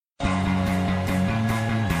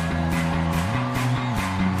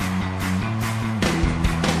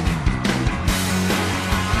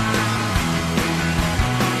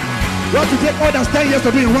have to take others 10 years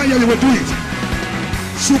to do in 1 year, you will do it.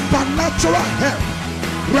 Supernatural help.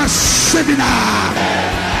 Receive it now.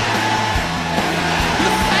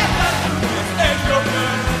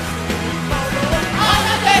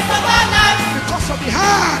 Because of the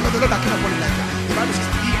hand of the Lord that came upon Elijah, the Bible says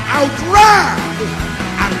he outran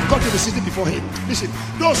and got to the city before him. Listen,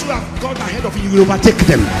 those who have gone ahead of you, you will overtake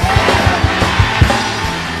them.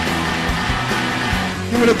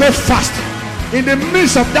 You will go fast. In the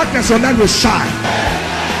midst of darkness, your light will shine.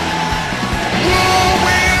 You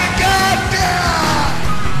will get there.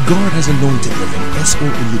 God has anointed Reverend S.O.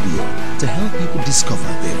 Olubio to help people discover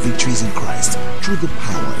their victories in Christ through the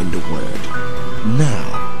power in the Word.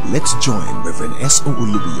 Now, let's join Reverend S.O.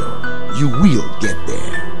 Olubio. You will get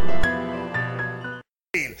there.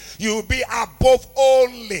 You will be above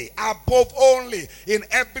only in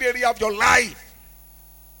every area of your life.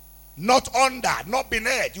 Not under, not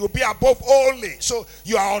beneath. You will be above only. So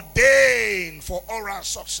you are ordained for oral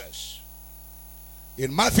success.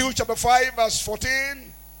 In Matthew chapter 5 verse 14,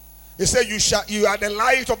 it says, you are the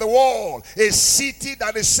light of the world, a city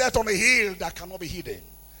that is set on a hill that cannot be hidden.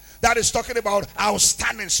 That is talking about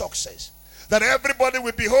outstanding success. That everybody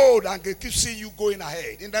will behold and keep seeing you going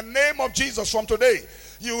ahead. In the name of Jesus, from today,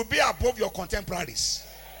 you will be above your contemporaries.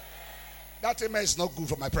 That amen is not good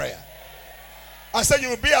for my prayer. I said you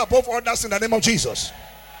will be above others in the name of Jesus.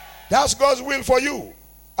 That's God's will for you.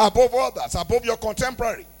 Above others, above your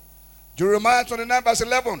contemporary. Jeremiah 29 verse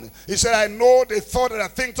 11. He said, I know the thought that I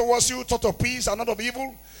think towards you, thought of peace and not of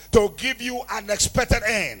evil, to give you an expected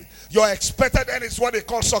end. Your expected end is what they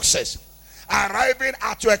call success. Arriving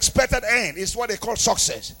at your expected end is what they call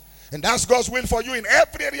success. And that's God's will for you in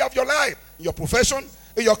every area of your life. In your profession,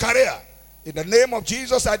 in your career. In the name of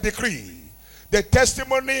Jesus, I decree. The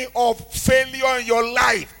testimony of failure in your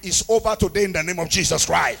life is over today in the name of Jesus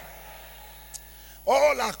Christ.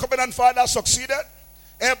 All our covenant fathers succeeded.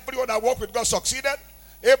 Everyone that walked with God succeeded.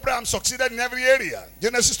 Abraham succeeded in every area.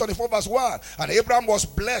 Genesis 24 verse 1. And Abraham was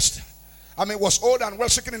blessed. Was old and well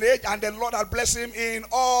stricken in age. And the Lord had blessed him in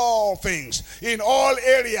all things. In all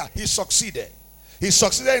areas, he succeeded. He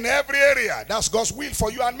succeeded in every area. That's God's will for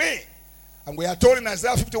you and me. And we are told in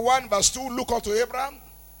Isaiah 51 verse 2, look unto Abraham.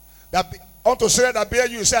 Unto Sarah that bear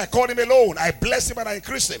you, say, I called him alone. I blessed him and I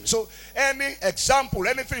increased him. So any example,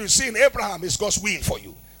 anything you see in Abraham is God's will for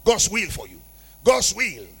you. God's will for you. God's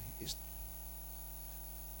will.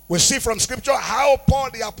 We see from scripture how Paul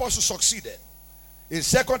the apostle succeeded. In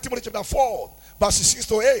 2 Timothy chapter 4, verses 6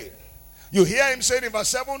 to 8. You hear him saying in verse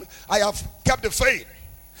 7, I have kept the faith.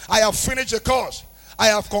 I have finished the course. I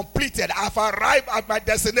have completed. I have arrived at my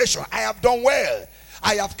destination. I have done well.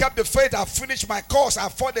 I have kept the faith. I have finished my course. I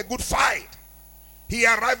have fought a good fight. He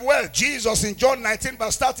arrived well. Jesus in John 19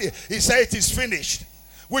 verse 30, he said it is finished.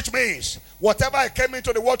 Which means whatever I came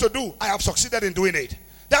into the world to do, I have succeeded in doing it.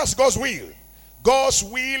 That's God's will. God's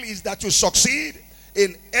will is that you succeed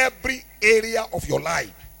in every area of your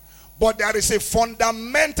life. But there is a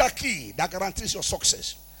fundamental key that guarantees your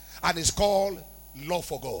success. And it's called love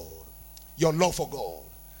for God. Your love for God.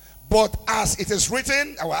 But as it is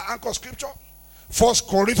written, our anchor scripture, 1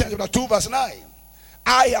 Corinthians 2 verse 9.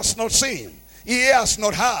 Eye has not seen, ear has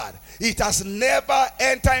not heard, it has never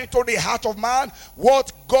entered into the heart of man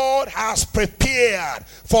what God has prepared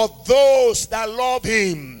for those that love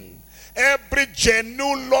him. Every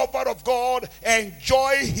genuine lover of God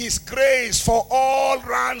enjoy his grace for all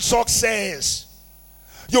round success.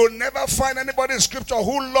 You'll never find anybody in scripture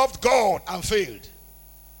who loved God and failed.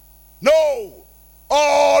 No,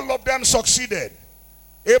 all of them succeeded.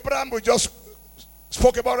 Abraham, we just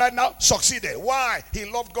spoke about right now, succeeded. Why? He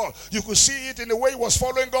loved God. You could see it in the way he was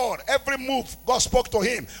following God. Every move, God spoke to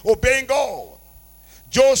him, obeying God.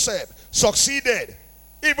 Joseph succeeded,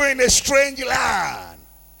 even in a strange land.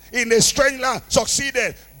 In a strange land,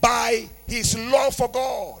 succeeded by his love for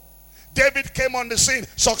God. David came on the scene,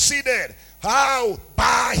 succeeded. How?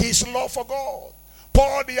 By his love for God.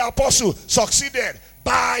 Paul the apostle succeeded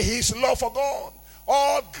by his love for God.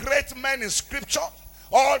 All great men in scripture,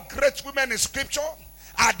 all great women in scripture,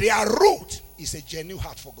 at their root is a genuine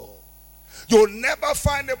heart for God. You'll never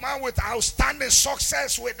find a man with outstanding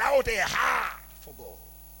success without a heart for God.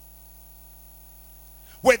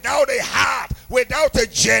 Without a heart, without a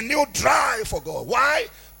genuine drive for God. Why?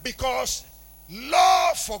 Because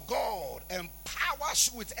love for God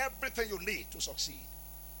empowers you with everything you need to succeed.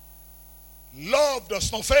 Love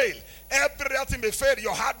does not fail. Everything may fail.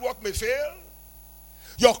 Your hard work may fail.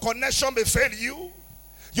 Your connection may fail you.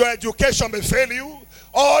 Your education may fail you.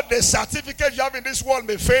 All the certificates you have in this world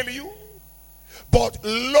may fail you. But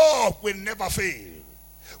love will never fail.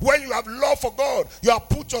 When you have love for God, you have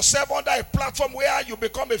put yourself under a platform where you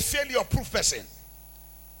become a failure-proof person.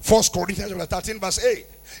 1 Corinthians 13 verse 8.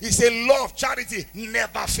 He said, love, charity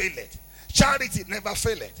never faileth. Charity never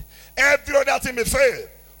faileth. Every other thing may fail.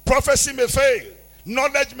 Prophecy may fail.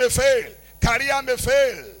 Knowledge may fail. Career may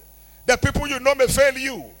fail. The people you know may fail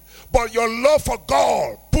you. But your love for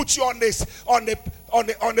God puts you on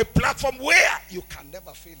a platform where you can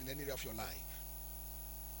never fail in any area of your life.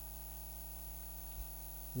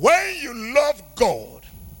 When you love God,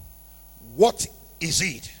 what is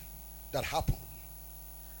it that happens?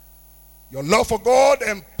 Your love for God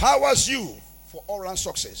empowers you for all-round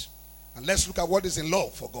success. And let's look at what is in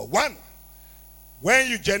love for God. One, when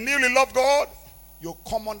you genuinely love God, you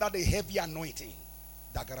come under the heavy anointing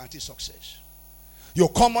that guarantees success. You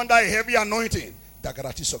come under a heavy anointing that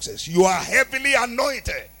guarantees success. You are heavily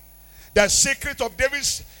anointed. The secret of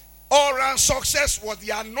David's all-round success was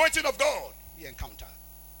the anointing of God he encountered.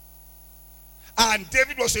 And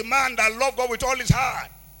David was a man that loved God with all his heart.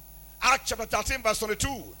 Acts chapter 13 verse 22.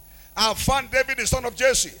 I found David the son of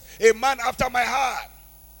Jesse, a man after my heart.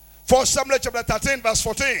 1 Samuel chapter 13 verse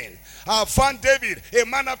 14. I found David, a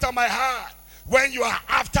man after my heart. When you are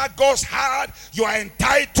after God's heart, you are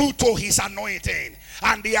entitled to his anointing.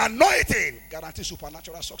 And the anointing guarantees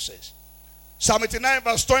supernatural success. Psalm 89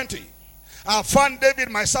 verse 20. I found David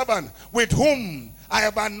my servant, with whom I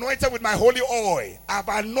have anointed with my holy oil. I have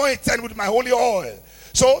anointed with my holy oil.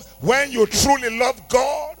 So when you truly love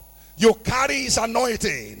God, you carry his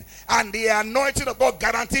anointing. And the anointing of God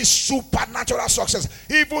guarantees supernatural success.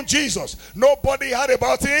 Even Jesus, nobody heard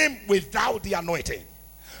about him without the anointing.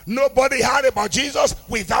 Nobody heard about Jesus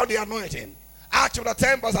without the anointing. Acts chapter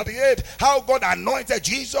 10 verse 38, how God anointed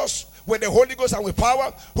Jesus with the Holy Ghost and with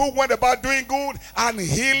power, who went about doing good and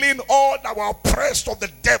healing all that were oppressed of the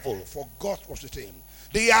devil, for God was with him.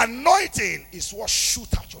 The anointing is what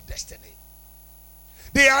shoots out your destiny.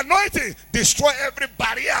 The anointing destroys every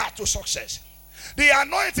barrier to success. The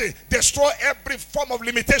anointing destroys every form of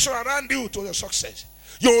limitation around you to your success.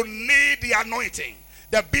 You need the anointing.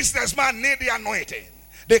 The businessman needs the anointing.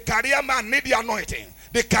 The career man needs the anointing.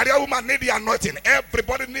 The career woman needs the anointing.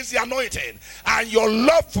 Everybody needs the anointing. And your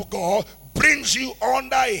love for God brings you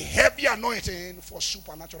under a heavy anointing for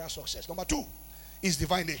supernatural success. Number two is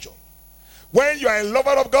divine nature. When you are a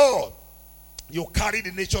lover of God, you carry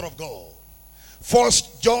the nature of God. 1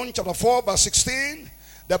 John chapter 4 verse 16,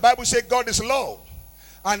 the Bible says God is love.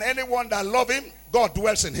 And anyone that loves him, God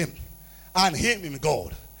dwells in him. And him in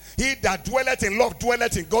God. He that dwelleth in love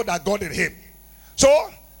dwelleth in God, and God in him. So,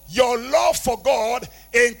 your love for God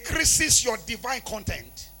increases your divine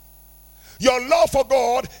content. Your love for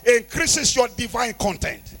God increases your divine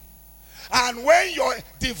content. And when your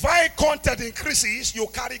divine content increases, you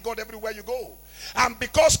carry God everywhere you go. And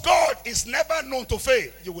because God is never known to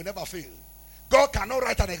fail, you will never fail. God cannot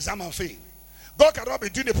write an exam and fail. God cannot be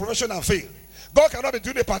doing a profession and fail. God cannot be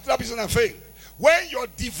doing a particular business and fail. When your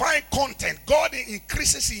divine content, God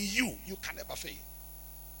increases in you, you can never fail.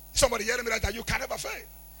 Somebody hearing me right now, you can never fail.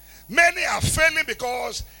 Many are failing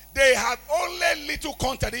because they have only little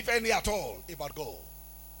content, if any at all, about God.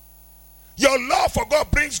 Your love for God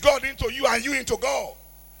brings God into you and you into God.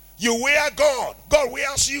 You wear God, God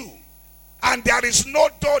wears you. And there is no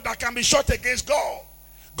door that can be shut against God.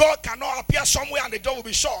 God cannot appear somewhere and the door will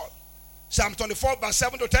be shut. Psalm 24 verse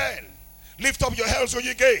 7 to 10. Lift up your heads, O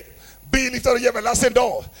ye gate. Be lifted up, ye everlasting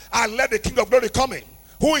door. And let the King of glory come in.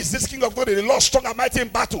 Who is this King of glory? The Lord strong and mighty in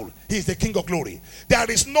battle. He is the King of glory. There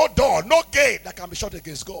is no door, no gate that can be shut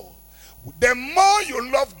against God. The more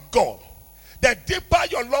you love God, the deeper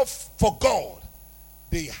your love for God,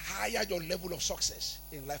 the higher your level of success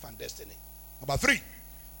in life and destiny. Number three,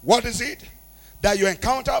 what is it that you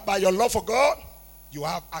encounter by your love for God? You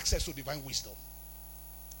have access to divine wisdom.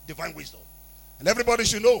 Divine wisdom. And everybody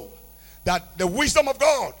should know that the wisdom of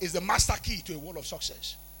God is the master key to a world of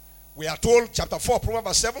success. We are told, chapter 4,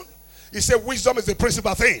 Proverbs 7, he said wisdom is the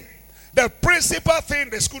principal thing. The principal thing,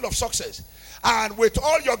 the school of success. And with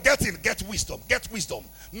all you're getting, get wisdom. Get wisdom.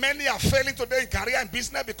 Many are failing today in career and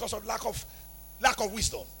business because of lack of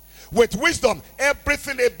wisdom. With wisdom,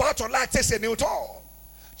 everything about your life takes a new turn.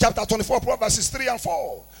 Chapter 24, Proverbs 3 and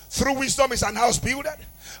 4. Through wisdom is an house builded.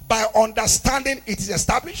 By understanding it is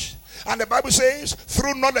established. And the Bible says,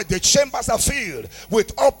 through knowledge the chambers are filled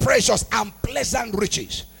with all precious and pleasant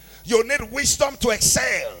riches. You need wisdom to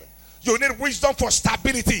excel. You need wisdom for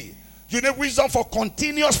stability. You need wisdom for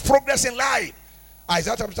continuous progress in life.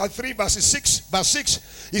 Isaiah chapter 3 verse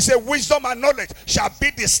 6. He said, wisdom and knowledge shall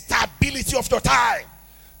be the stability of your time.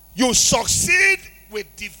 You succeed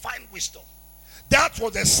with divine wisdom. That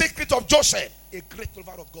was the secret of Joseph, a great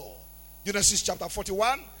lover of God. Genesis chapter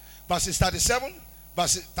 41, verses 37,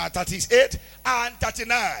 verses 38, and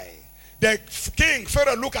 39. The king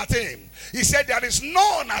Pharaoh looked at him. He said, there is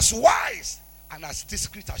none as wise and as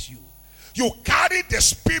discreet as you. You carry the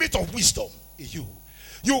spirit of wisdom in you.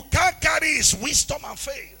 You can't carry his wisdom and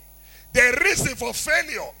fail. The reason for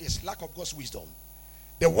failure is lack of God's wisdom.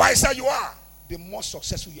 The wiser you are, the more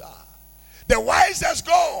successful you are. The wisest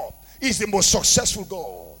God is the most successful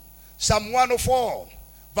God. Psalm 104,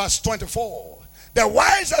 verse 24. The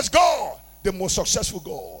wisest God, the most successful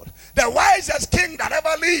God. The wisest king that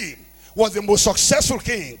ever lived was the most successful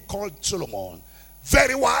king, called Solomon.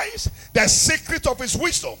 Very wise. The secret of his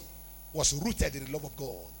wisdom was rooted in the love of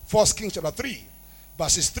God. 1 Kings chapter 3,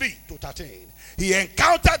 verses 3 to 13. He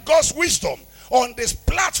encountered God's wisdom on this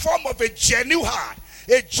platform of a genuine heart,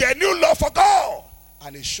 a genuine love for God,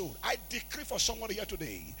 and it showed. I decree for somebody here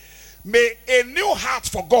today, may a new heart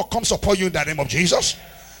for God comes upon you in the name of Jesus.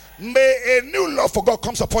 May a new love for God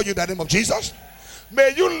comes upon you in the name of Jesus.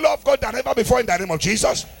 May you love God than ever before in the name of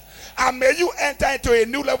Jesus. And may you enter into a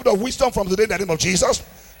new level of wisdom from today in the name of Jesus.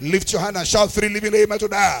 Lift your hand and shout 3 living amen to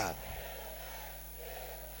that.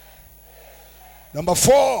 Number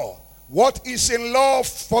 4, what is in love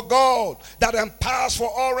for God that empowers for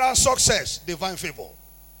all round success? Divine favor.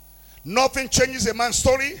 Nothing changes a man's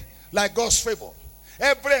story like God's favor.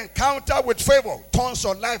 Every encounter with favor turns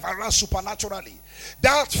your life around supernaturally.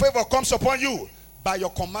 That favor comes upon you by your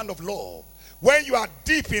command of love. When you are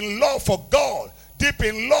deep in love for God, deep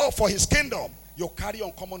in love for his kingdom, you carry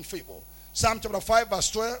uncommon favor. Psalm chapter 5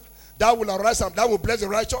 verse 12, thou will arise and thou will bless the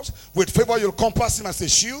righteous. With favor you'll compass him as a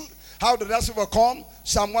shield. How did that favor come?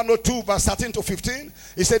 Psalm 102 verse 13 to 15.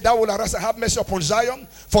 He said, thou will arise and have mercy upon Zion,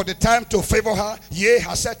 for the time to favor her. Yea,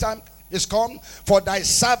 her set time is come. For thy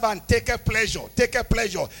servant taketh pleasure. Taketh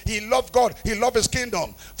pleasure. He loved God. He loved his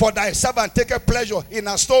kingdom. For thy servant taketh pleasure in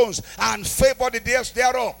her stones, and favor the days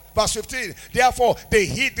thereof. Verse 15. Therefore the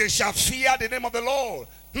heathen shall fear the name of the Lord.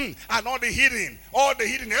 And all the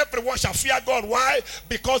heathen, everyone shall fear God. Why?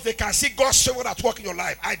 Because they can see God's favor at work in your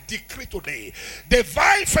life. I decree today,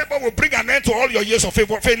 divine favor will bring an end to all your years of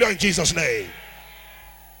failure in Jesus' name.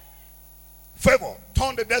 Favor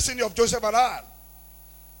turned the destiny of Joseph around.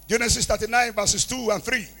 Genesis 39 verses 2 and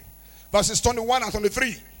 3. Verses 21 and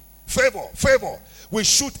 23. Favor will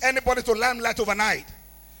shoot anybody to limelight overnight.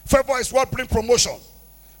 Favor is what brings promotion.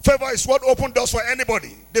 Favor is what opens doors for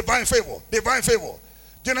anybody. Divine favor. Divine favor.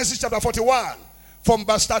 Genesis chapter 41 from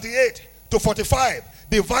verse 38 to 45.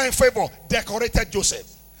 Divine favor decorated Joseph.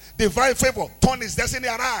 Divine favor turned his destiny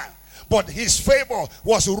around. But his favor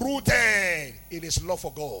was rooted in his love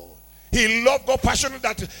for God. He loved God passionately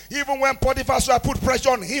that even when Potiphar's wife put pressure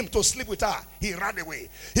on him to sleep with her, he ran away.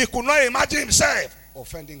 He could not imagine himself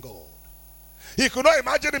offending God. He could not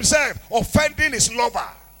imagine himself offending his lover.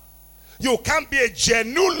 You can't be a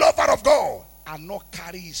genuine lover of God and not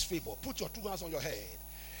carry his favor. Put your 2 hands on your head.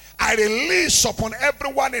 I release upon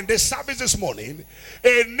everyone in this service this morning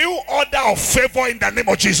a new order of favor in the name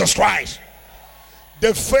of Jesus Christ.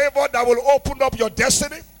 The favor that will open up your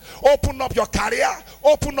destiny, open up your career,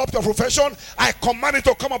 open up your profession. I command it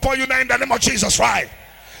to come upon you now in the name of Jesus Christ.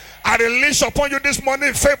 I release upon you this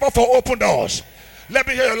morning favor for open doors. Let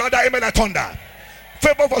me hear your louder amen and thunder.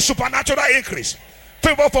 Favor for supernatural increase.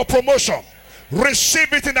 Favor for promotion.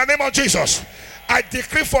 Receive it in the name of Jesus. I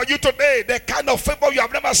decree for you today the kind of favor you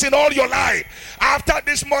have never seen all your life. After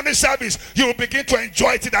this morning service, you will begin to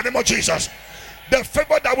enjoy it in the name of Jesus. The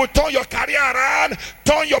favor that will turn your career around,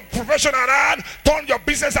 turn your profession around, turn your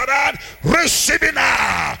business around. Receive it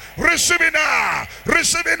now. Receive it now.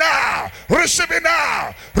 Receive it now. Receive it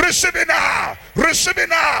now. Receive it now. Receive it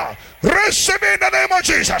now. Receive it in the name of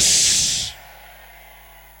Jesus.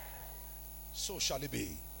 So shall it be.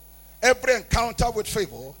 Every encounter with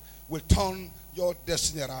favor will turn your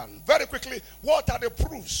destiny around. Very quickly, what are the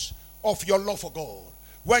proofs of your love for God?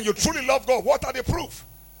 When you truly love God, what are the proofs?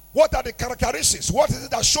 What are the characteristics? What is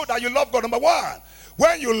it that shows that you love God? Number 1,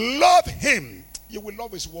 when you love him, you will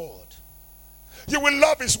love his word. You will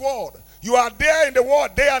love his word. You are there in the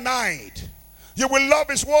word day and night. You will love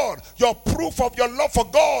his word. Your proof of your love for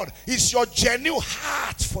God is your genuine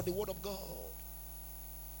heart for the word of God.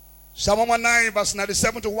 Psalm 119 verse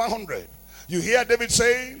 97 to 100. You hear David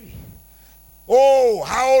saying, oh,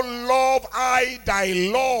 how love I thy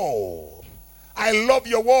law. I love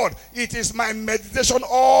your word. It is my meditation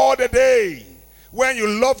all the day. When you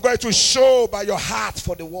love God, to show by your heart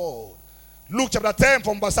for the word. Luke chapter 10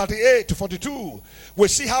 from verse 38 to 42. We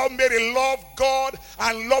see how Mary loved God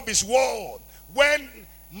and loved his word. When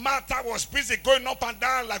Martha was busy going up and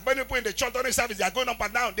down, like many people in the church during service, they are going up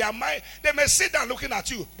and down. Their mind, they may sit down looking at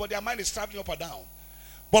you, but their mind is traveling up and down.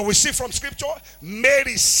 But we see from scripture,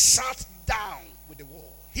 Mary sat down with the word,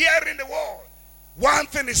 hearing the word. One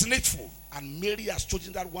thing is needful, and Mary has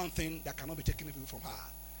chosen that one thing that cannot be taken away from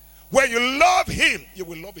her. When you love him, you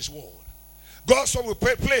will love his word. God's word will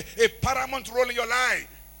play a paramount role in your life.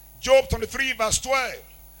 Job 23 verse 12.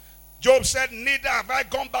 Job said, neither have I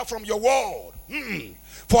gone back from your word,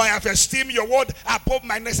 for I have esteemed your word above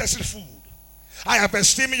my necessary food. I have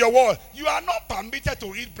esteemed your word. You are not permitted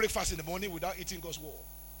to eat breakfast in the morning without eating God's word.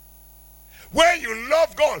 When you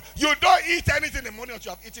love God, you don't eat anything in the morning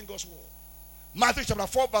until you have eaten God's word. Matthew chapter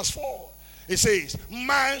 4 verse 4. It says,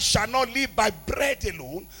 man shall not live by bread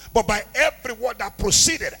alone, but by every word that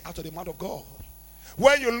proceeded out of the mouth of God.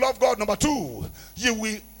 When you love God, number 2, you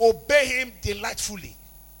will obey him delightfully.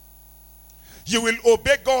 You will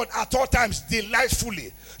obey God at all times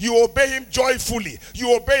delightfully. You obey him joyfully.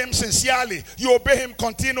 You obey him sincerely. You obey him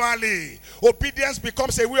continually. Obedience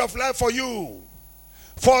becomes a way of life for you.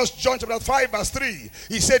 1 John chapter 5 verse 3.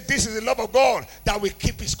 He said, this is the love of God, that we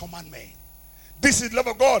keep his commandment. This is the love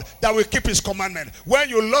of God, that will keep his commandment. When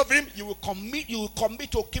you love him, you will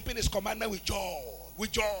commit to keeping his commandment with joy.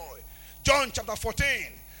 With joy. John chapter 14,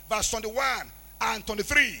 verse 21 and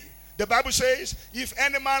 23. The Bible says, if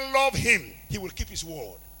any man love him, he will keep his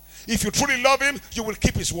word. If you truly love him, you will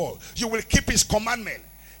keep his word. You will keep his commandment.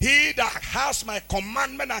 He that has my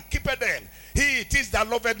commandment and keepeth them, he it is that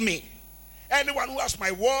loveth me. Anyone who has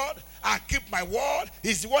my word and keep my word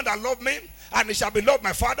is the one that loved me, and he shall be loved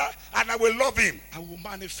my Father, and I will love him. I will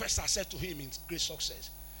manifest ourselves to him in great success.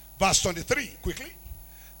 Verse 23, quickly.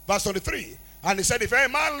 Verse 23. And he said, if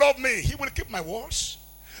any man love me, he will keep my words.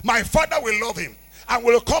 My Father will love him, and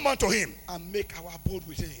will come unto him, and make our abode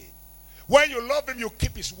with him. When you love him, you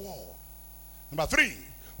keep his word. Number 3,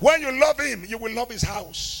 when you love him, you will love his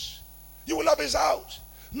house. You will love his house.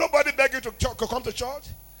 Nobody beg you to come to church.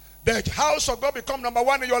 The house of God become number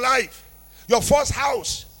 1 in your life. Your first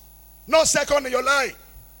house, not second in your life.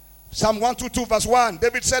 Psalm 122 verse 1.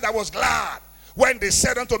 David said, I was glad when they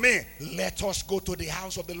said unto me, let us go to the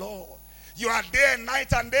house of the Lord. You are there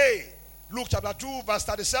night and day. Luke chapter 2 verse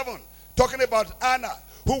 37. Talking about Anna,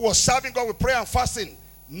 who was serving God with prayer and fasting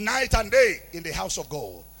night and day in the house of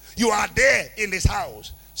God. You are there in his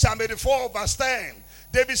house. Psalm 84 verse 10.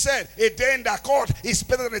 David said, a day in the court is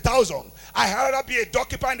better than 1,000. I had rather be a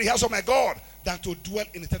doorkeeper in the house of my God than to dwell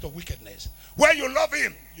in the tent of wickedness. When you love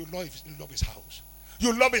him, you love his house.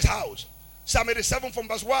 You love his house. Psalm 87 from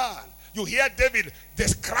verse 1. You hear David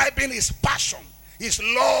describing his passion, his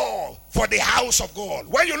love for the house of God.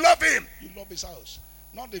 When you love him, you love his house,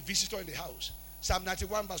 not the visitor in the house. Psalm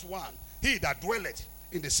 91 verse 1. He that dwelleth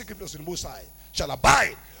in the secret place of the Most High shall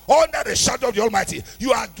abide under the shadow of the Almighty.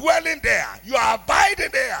 You are dwelling there. You are abiding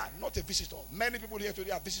there, not a visitor. Many people here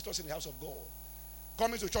today are visitors in the house of God.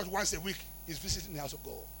 Coming to church once a week is visiting the house of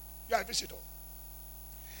God. You are a visitor.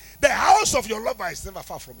 The house of your lover is never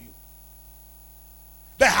far from you.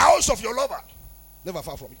 The house of your lover, never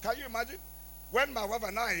far from you. Can you imagine? When my wife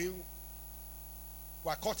and I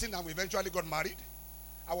were courting and we eventually got married,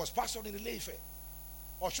 I was pastored in Ile-Ife,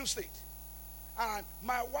 Osun State. And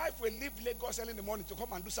my wife will leave Lagos early in the morning to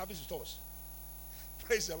come and do service with us.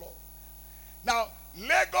 Praise the Lord. Now,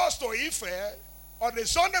 Lagos to Ife on a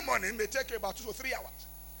Sunday morning may take you about 2 to 3 hours.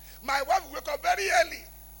 My wife will wake up very early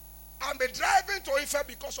and be driving to Ife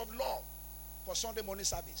because of love for Sunday morning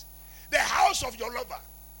service. The house of your lover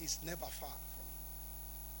is never far from you.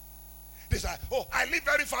 They say, oh, I live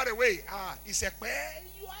very far away. It's a prayer.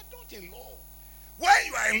 You are not in love. When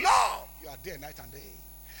you are in love, you are there night and day.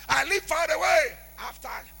 I live far away. After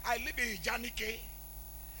I live in Janike.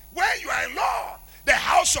 When you are in love, the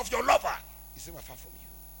house of your lover is never far from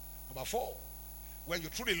you. Number 4, when you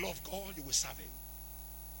truly love God, you will serve him.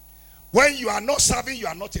 When you are not serving, you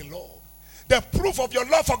are not in love. The proof of your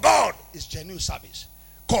love for God is genuine service,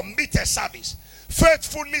 committed service,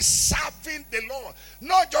 faithfully serving the Lord.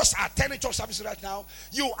 Not just attending church service right now.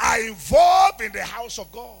 You are involved in the house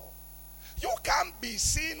of God. You can't be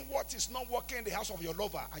seeing what is not working in the house of your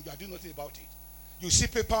lover and you are doing nothing about it. You see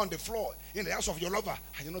paper on the floor in the house of your lover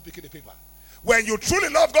and you're not picking the paper. When you truly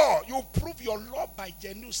love God, you prove your love by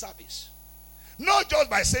genuine service. Not just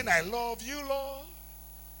by saying, I love you, Lord.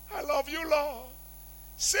 I love you, Lord.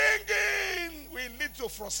 Singing will lead to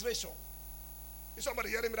frustration. Is somebody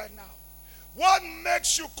hearing me right now? What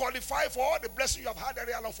makes you qualify for all the blessings you have had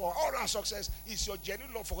area long for all our success is your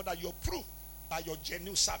genuine love for God that you prove by your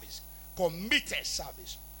genuine service. Committed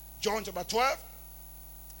service. John chapter 12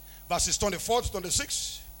 verses 24 to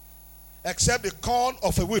 26. Except the corn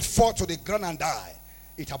of a wheat fall to the ground and die,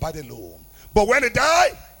 it abideth alone. But when it die,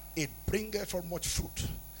 it bringeth forth much fruit.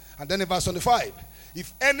 And then in verse 25,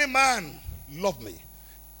 if any man love me,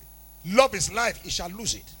 love his life, he shall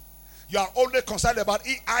lose it. You are only concerned about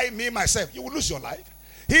I, me, myself. You will lose your life.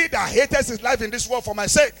 He that hateth his life in this world for my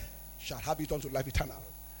sake shall have it unto life eternal.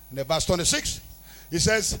 In the verse 26, he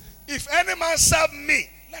says, if any man serve me,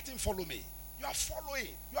 let him follow me. You are following.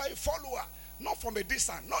 You are a follower. Not from a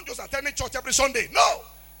distance. Not just attending church every Sunday. No.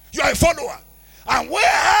 You are a follower. And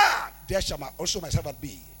where there shall also my servant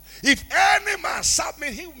be. If any man serve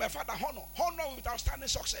me, he will my Father honor. Honor with outstanding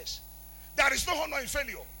success. There is no honor in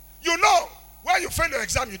failure. You know, when you fail your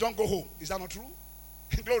exam, you don't go home. Is that not true?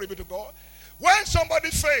 Glory be to God. When somebody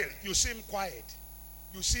fails, you see him quiet.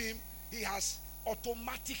 You see him, he has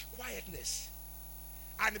automatic quietness.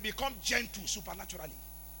 And he becomes gentle supernaturally.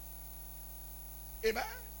 Amen?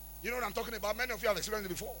 You know what I'm talking about? Many of you have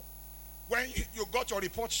experienced it before. When you got your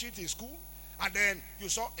report sheet in school, and then you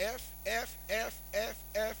saw F, F, F, F,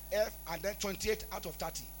 F, F, and then 28 out of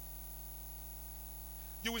 30.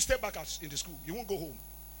 You will stay back in the school. You won't go home.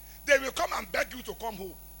 They will come and beg you to come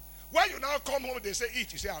home. When you now come home, they say,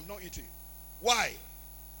 eat. You say, I'm not eating. Why?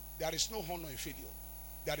 There is no honor in failure.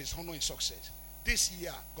 There is honor in success. This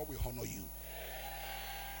year, God will honor you.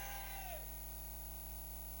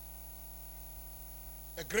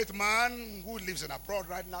 A great man who lives in abroad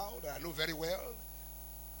right now, that I know very well,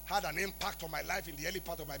 had an impact on my life in the early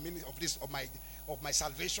part of my of my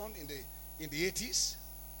salvation in the 80s.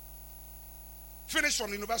 Finished from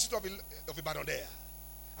the University of Ibadan there.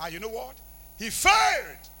 And you know what? He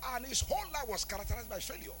failed, and his whole life was characterized by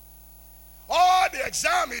failure. All the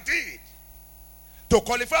exam he did to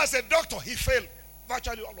qualify as a doctor, he failed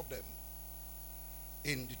virtually all of them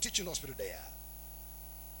in the teaching hospital there.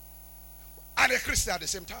 And a Christian at the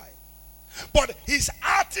same time. But his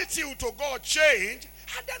attitude to God changed,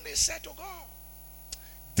 and then he said to God,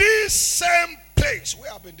 this same place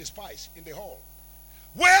where I've been despised in the hall,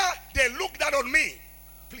 where they looked down on me,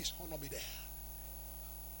 please honor me there.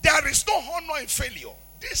 There is no honor in failure.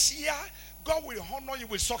 This year, God will honor you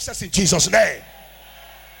with success in Jesus' name.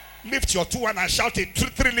 Lift your two hands and shout it.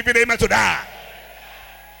 Three living amen to that.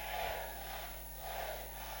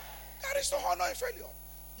 There is no honor in failure.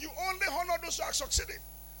 You only honor those who are succeeding.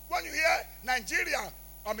 When you hear Nigeria,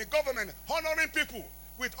 government honoring people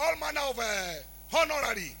with all manner of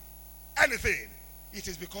honorary anything, it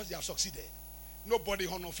is because they have succeeded. Nobody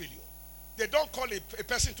honor failure. They don't call a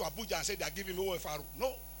person to Abuja and say they are giving me OFR.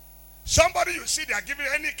 No. Somebody you see they are giving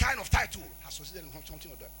any kind of title has succeeded in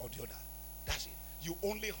something or the other. That's it. You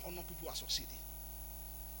only honor people who are succeeding.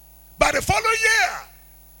 But the following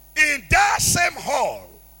year, in that same hall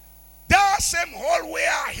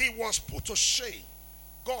where he was put to shame,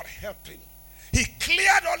 God helped him. He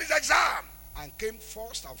cleared all his exam and came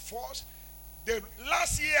first and first. The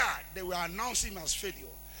last year, they were announcing him as failure.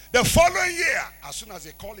 The following year, as soon as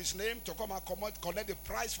they call his name to come and collect the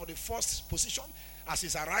prize for the first position, as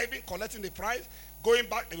he's arriving, collecting the prize, going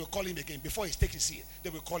back, they will call him again. Before he takes his seat,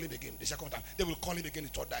 they will call him again the second time. They will call him again the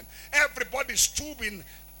third time. Everybody stood in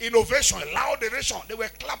innovation, loud ovation. They were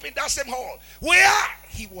clapping that same hall where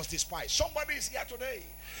he was despised. Somebody is here today.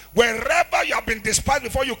 Wherever you have been despised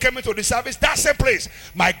before you came into the service, that same place,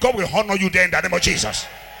 my God will honor you there in the name of Jesus.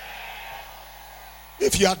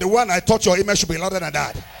 If you are the one, I thought your image should be louder than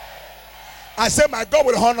that. I said, my God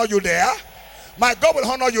will honor you there. My God will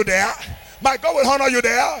honor you there. My God will honor you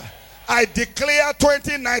there. I declare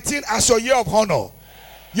 2019 as your year of honor.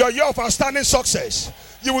 Your year of outstanding success.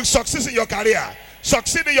 You will succeed in your career.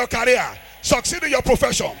 Succeed in your career. Succeed in your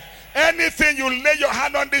profession. Anything you lay your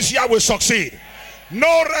hand on this year will succeed.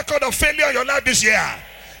 No record of failure in your life this year.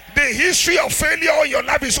 The history of failure in your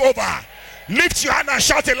life is over. Lift your hand and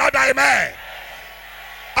shout a loud amen.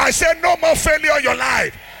 I say no more failure in your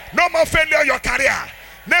life. No more failure in your career.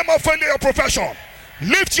 No more failure in your profession.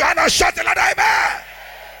 Lift your hand and shout a loud amen.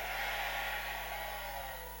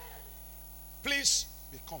 Please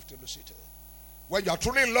be comfortably seated. When you are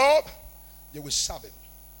truly in love, you will serve him.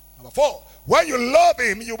 Number 4, when you love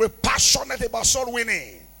him, you will be passionate about soul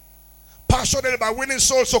winning. Passionate about winning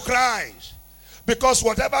souls to Christ. Because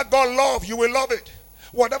whatever God loves, you will love it.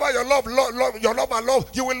 Whatever your lover love,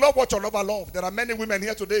 you will love what your lover loves. There are many women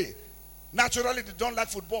here today. Naturally, they don't like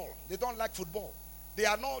football. They don't like football.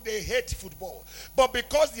 They hate football. But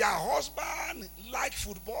because their husband likes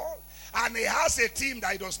football, and he has a team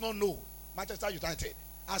that he does not know, Manchester United,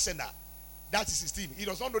 Arsenal, that is his team. He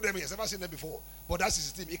does not know them. He has never seen them before. But that's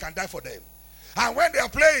his team. He can die for them. And when they are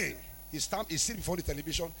playing, he's sitting before the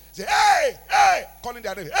television, say, hey, hey, calling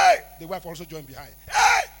their name, hey. The wife also joined behind.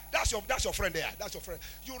 Hey, that's your friend there. That's your friend.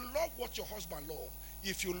 You love what your husband loves.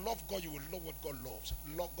 If you love God, you will love what God loves.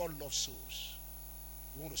 God loves souls.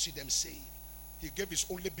 You want to see them saved. He gave his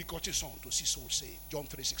only begotten son to see souls saved. John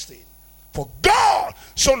 3:16. For God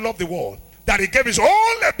so loved the world that he gave his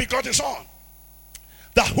only begotten Son,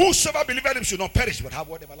 that whosoever believeth in him should not perish but have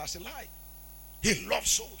what everlasting life. He loves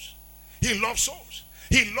souls. He loves souls.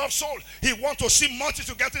 He loves souls. He wants to see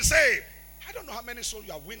multitudes getting saved. I don't know how many souls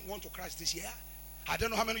you have won to Christ this year. I don't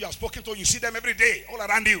know how many you have spoken to. You see them every day all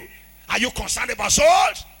around you. Are you concerned about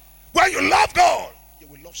souls? When you love God, you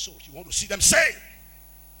will love souls. You want to see them saved.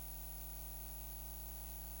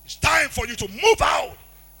 It's time for you to move out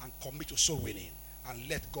and commit to soul winning and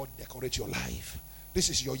let God decorate your life. This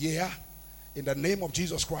is your year. In the name of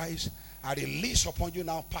Jesus Christ, I release upon you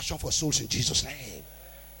now passion for souls in Jesus' name.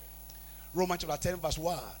 Romans chapter 10 verse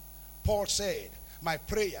 1. Paul said, my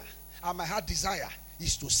prayer and my heart desire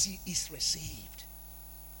is to see Israel saved.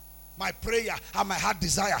 My prayer and my heart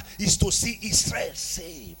desire is to see Israel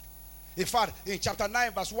saved. In fact, in chapter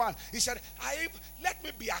 9 verse 1, he said, let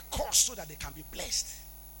me be a cause so that they can be blessed.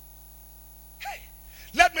 Hey,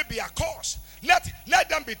 let me be a cause. Let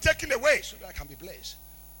them be taken away so that I can be blessed.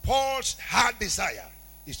 Paul's heart desire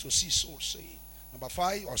is to see souls saved. Number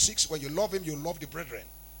 5 or 6, when you love him, you love the brethren.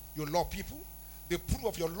 You love people. The proof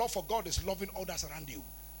of your love for God is loving others around you,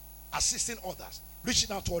 assisting others,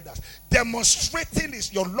 reaching out to others, demonstrating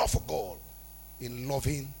your love for God in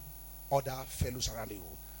loving other fellows around you.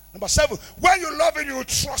 Number 7, when you love him, you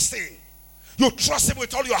trust him. You trust him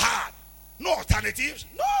with all your heart. No alternatives.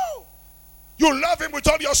 No. You love him with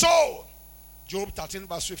all your soul. Job 13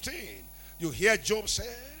 verse 15. You hear Job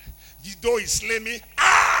say, though he slay me,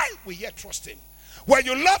 I will yet trust him. When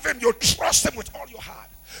you love him, you trust him with all your heart.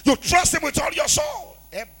 You trust him with all your soul.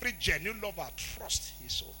 Every genuine lover trusts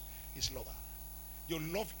his soul, his lover.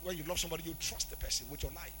 When you love somebody, you trust the person with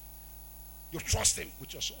your life. You trust him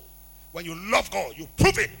with your soul. When you love God, you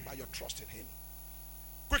prove it by your trust in him.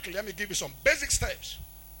 Quickly, let me give you some basic steps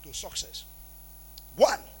to success.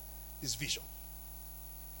 1 is vision.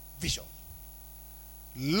 Vision.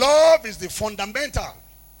 Love is the fundamental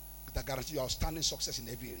that guarantees your outstanding success in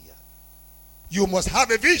every area. You must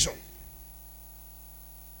have a vision.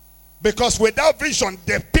 Because without vision,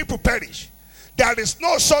 the people perish. There is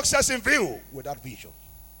no success in view without vision.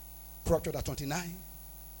 Proverbs 29,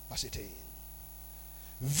 verse 18.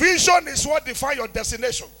 Vision is what defines your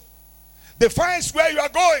destination. Defines where you are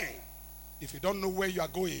going. If you don't know where you are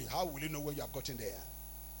going, how will you know where you have gotten there?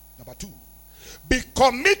 Number 2, be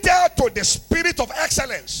committed to the spirit of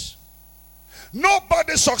excellence.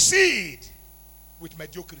 Nobody succeeds with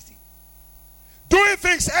mediocrity. Doing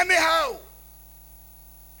things anyhow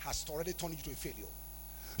has already turned you to a failure.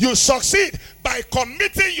 You succeed by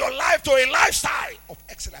committing your life to a lifestyle of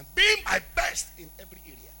excellence. Being my best in every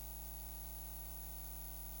area.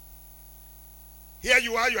 Here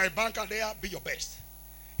you are a banker there, be your best.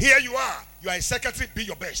 Here you are a secretary, be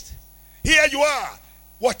your best. Here you are,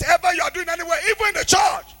 whatever you are doing anywhere, even in the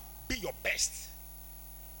church, be your best.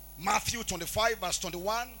 Matthew 25 verse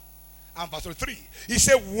 21 and verse 23. He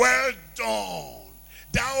said, well done,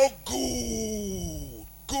 thou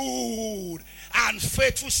good and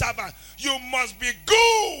faithful servant. You must be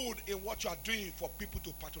good in what you are doing for people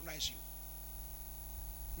to patronize you.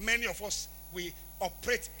 Many of us, we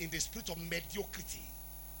operate in the spirit of mediocrity.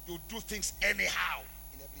 You do things anyhow.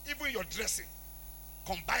 Even your dressing.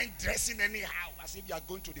 Combine dressing anyhow as if you are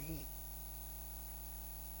going to the moon.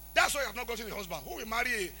 That's why you have not gotten a husband. Who will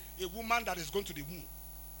marry a woman that is going to the moon?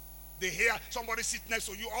 The hair, somebody sit next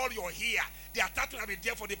to you, all your hair. They are starting to be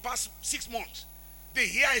there for the past 6 months. The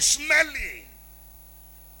hair is smelling.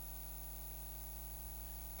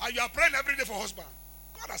 And you are praying every day for husband.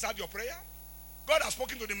 God has heard your prayer. God has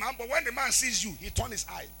spoken to the man, but when the man sees you, he turns his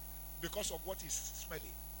eye because of what he's smelling.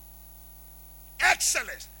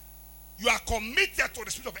 Excellence. You are committed to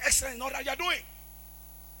the spirit of excellence in all that you are doing.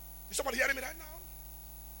 Is somebody hearing me right now?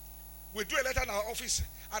 We do a letter in our office,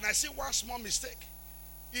 and I see one small mistake.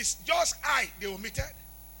 It's just they omitted.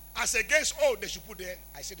 As against all they should put there,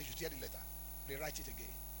 I say they should tear the letter. They write it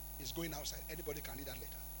again. It's going outside. Anybody can read that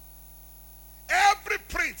letter. Every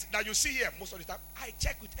print that you see here, most of the time, I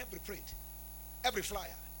check with every print. Every flyer.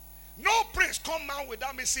 No prints come out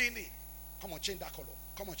without me seeing it. Come on, change that color.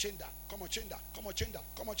 Come on, change that. Come on, change that. Come on, change that.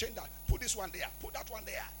 Come on, change that. Put this one there. Put that one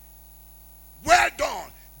there. Well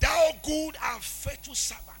done, thou good and faithful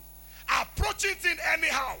servant. Approaching things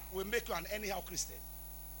anyhow will make you an anyhow Christian.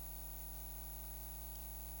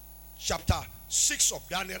 Chapter 6 of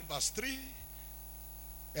Daniel, verse 3.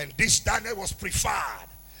 And this Daniel was preferred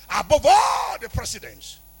above all the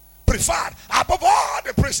presidents. Preferred above all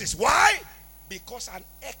the princes. Why? Because an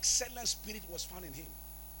excellent spirit was found in him.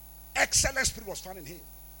 Excellent spirit was found in him.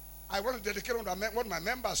 I want to dedicate one of my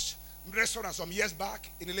members' restaurant some years back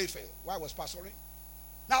in Ilefe, where I was pastoring.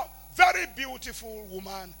 Now, very Very beautiful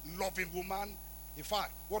woman, loving woman. In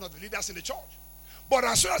fact, one of the leaders in the church. But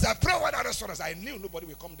as soon as I prayed over that restaurant, I knew nobody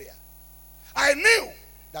will come there. I knew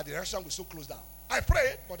that the restaurant will soon close down. I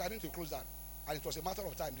prayed, but I didn't close down. And it was a matter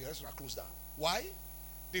of time the restaurant closed down. Why?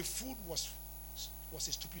 The food was a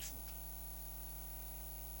stupid food.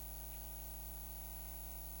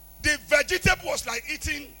 The vegetable was like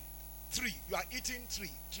eating three. You are eating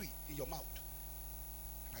three in your mouth.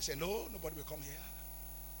 And I said, no, nobody will come here.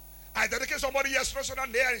 I dedicated somebody yes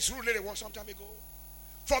restaurant there in Surulere one some time ago.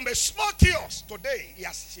 From a small kiosk today, he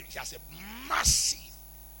has a massive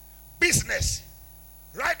business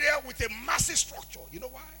right there with a massive structure. You know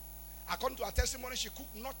why? According to her testimony, she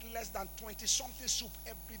cooked not less than 20-something soup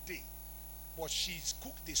every day. But she's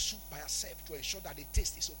cooked the soup by herself to ensure that the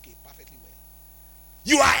taste is okay, perfectly well.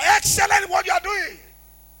 You are excellent in what you are doing.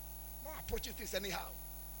 Not approaching things anyhow.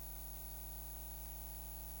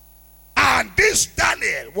 And this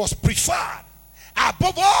Daniel was preferred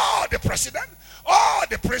above all the president, all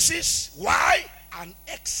the princes. Why? An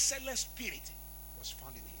excellent spirit was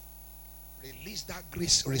found in him. Release that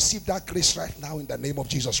grace, receive that grace right now in the name of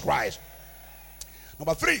Jesus Christ.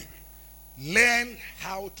 Number 3, learn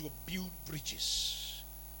how to build bridges.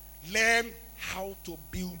 Learn how to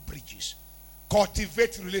build bridges.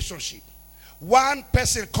 Cultivate relationship. One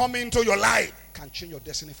person coming into your life can change your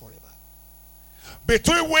destiny forever.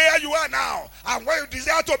 Between where you are now and where you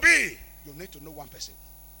desire to be, you need to know one person.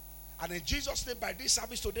 And in Jesus' name, by this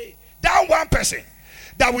service today, that one person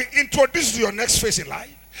that will introduce you to your next phase in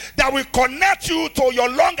life, that will connect you to your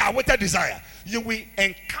long-awaited desire, you will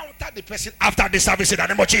encounter the person after this service in the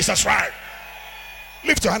name of Jesus Christ.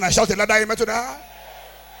 Lift your hand and shout another amen to that.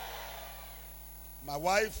 My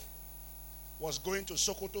wife was going to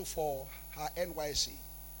Sokoto for her NYC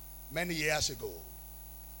many years ago.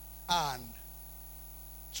 And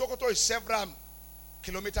Sokoto is several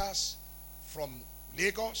kilometers from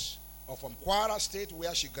Lagos or from Kwara State,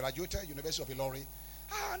 where she graduated, University of Ilorin.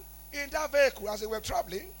 And in that vehicle, as they were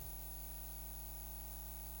traveling,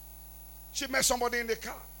 she met somebody in the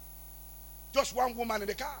car. Just one woman in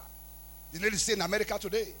the car. The lady stay in America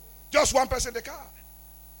today. Just one person in the car.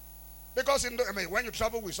 Because when you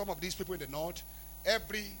travel with some of these people in the north,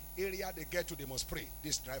 every area they get to, they must pray.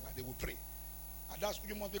 This driver, they will pray. And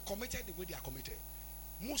you must be committed the way they are committed.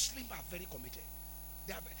 Muslims are very committed.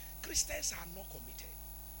 Christians are not committed.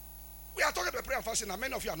 We are talking about prayer and fasting, and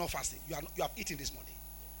many of you are not fasting. You have eaten this morning.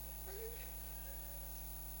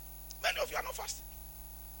 Many of you are not fasting.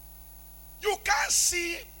 You can't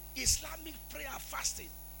see Islamic prayer and fasting,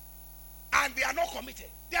 and they are not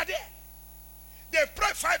committed. They are there. They pray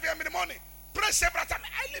 5 a.m. in the morning. Pray several times.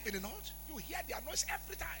 I live in the north. You hear their noise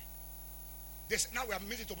every time. Now we are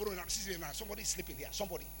meeting tomorrow. Somebody is sleeping here.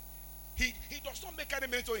 Somebody. He does not make any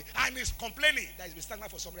meaning to it. And he's complaining that he's been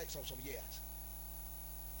stagnant for some years.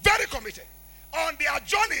 Very committed. On their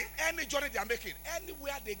journey, any journey they are making,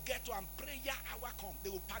 anywhere they get to and prayer hour come, they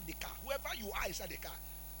will park the car. Whoever you are inside the car,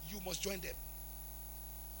 you must join them.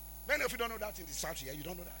 Many of you don't know that in the south here. You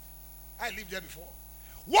don't know that. I lived there before.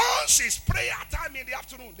 Once it's prayer time in the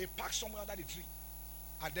afternoon, they park somewhere under the tree.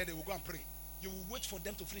 And then they will go and pray. You will wait for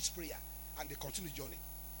them to finish prayer. And they continue the journey.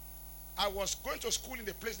 I was going to school in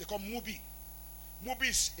a place they call Mubi. Mubi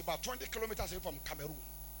is about 20 kilometers away from Cameroon.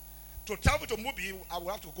 To travel to Mubi, I will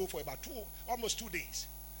have to go for about almost 2 days.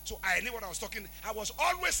 So I knew what I was talking. I was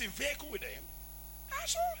always in vehicle with them. And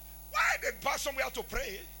so, why they park somewhere to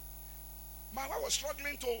pray? My wife was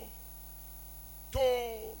struggling to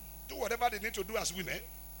do whatever they need to do as women.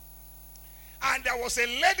 And there was a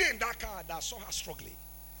lady in that car that saw her struggling.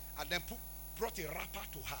 And then brought a wrapper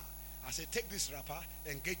to her. I said, take this wrapper,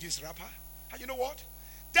 engage this wrapper. And you know what?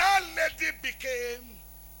 That lady became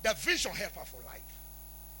the vision helper for life.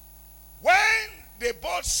 When they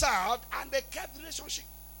both served and they kept the relationship.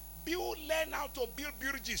 Learn how to build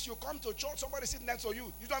bridges. You come to church, somebody sitting next to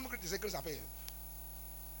you. You don't have to say grace and pay.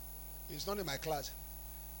 It's not in my class.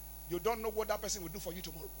 You don't know what that person will do for you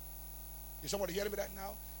tomorrow. Is somebody hearing me right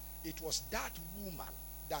now? It was that woman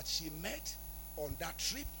that she met on that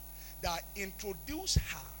trip that introduced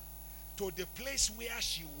her to the place where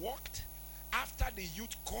she worked after the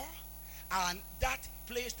youth corps, and that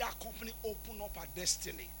place, that company opened up her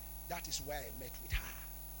destiny. That is where I met with her.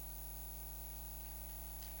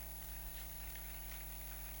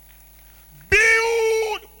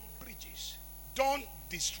 Build bridges. Don't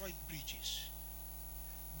destroy bridges.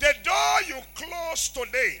 The door you close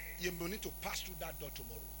today, you will need to pass through that door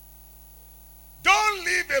tomorrow. Don't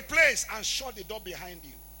leave a place and shut the door behind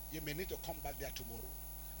you. You may need to come back there tomorrow.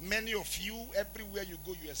 Many of you, everywhere you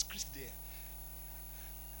go, you excrete there.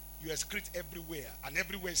 You excrete everywhere, and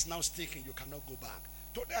everywhere is now stinking. You cannot go back.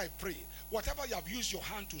 Today I pray, whatever you have used your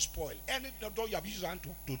hand to spoil, any door you have used your hand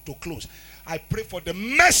to close, I pray for the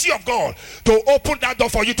mercy of God to open that door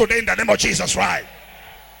for you today in the name of Jesus Christ.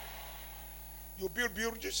 You build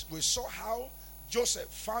bridges. We saw how Joseph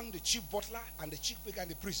found the chief butler and the chief baker in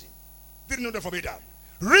the prison. Didn't know them from Adam.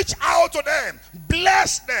 Reach out to them.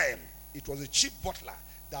 Bless them. It was the chief butler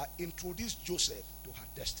that introduced Joseph to her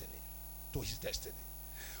destiny, to his destiny.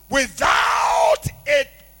 Without a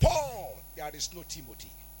Paul, there is no Timothy.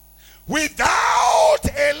 Without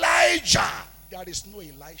Elijah, there is no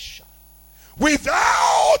Elisha.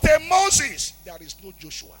 Without a Moses, there is no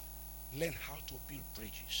Joshua. Learn how to build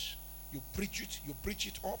bridges. You bridge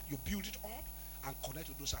it up, you build it up, and connect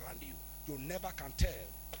to those around you. You never can tell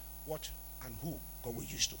what and who God will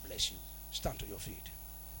use to bless you. Stand to your feet.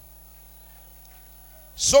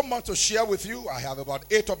 So much to share with you. I have about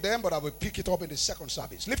 8 of them, but I will pick it up in the second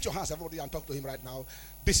service. Lift your hands, everybody, and talk to him right now.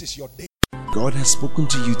 This is your day. God has spoken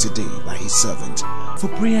to you today by his servant. For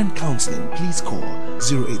prayer and counseling, please call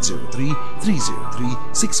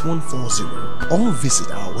 0803-303-6140 or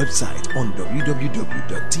visit our website on www.tccng.org.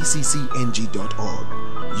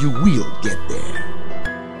 You will get there.